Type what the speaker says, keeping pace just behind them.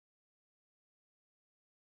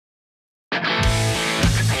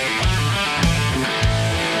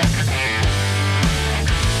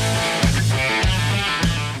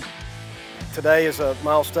Today is a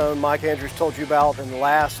milestone Mike Andrews told you about in the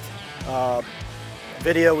last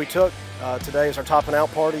video we took. Today is our topping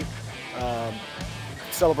out party.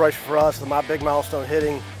 Celebration for us, my big milestone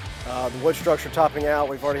hitting, the wood structure topping out.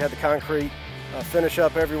 We've already had the concrete finish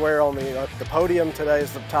up everywhere on the podium. Today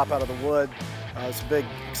is the top out of the wood. It's a big,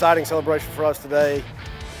 exciting celebration for us today.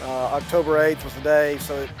 October 8th was the day,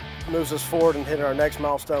 so it moves us forward and hitting our next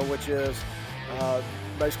milestone, which is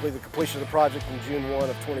basically the completion of the project in June 1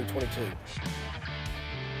 of 2022.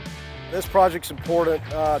 This project's important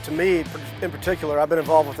to me in particular. I've been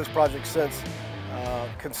involved with this project since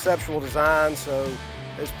conceptual design, so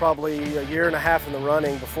it's probably a year and a half in the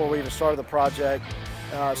running before we even started the project.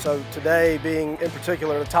 So today being in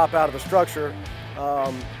particular the top out of the structure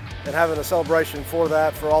and having a celebration for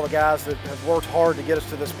that, for all the guys that have worked hard to get us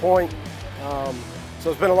to this point.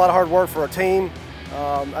 So it's been a lot of hard work for our team,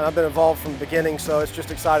 and I've been involved from the beginning, so it's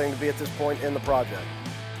just exciting to be at this point in the project.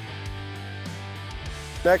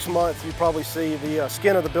 Next month you probably see the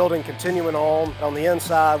skin of the building continuing on. On the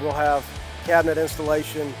inside we'll have cabinet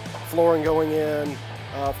installation, flooring going in,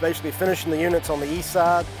 basically finishing the units on the east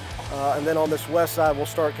side, and then on this west side we'll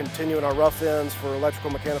start continuing our rough ends for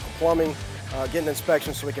electrical, mechanical, plumbing, getting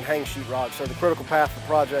inspections so we can hang sheetrock. So the critical path of the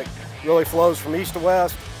project really flows from east to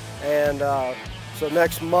west, and so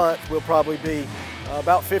next month we'll probably be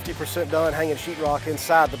about 50% done hanging sheetrock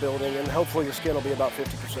inside the building, and hopefully the skin will be about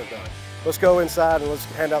 50% done. Let's go inside and let's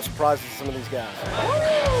hand out surprises to some of these guys.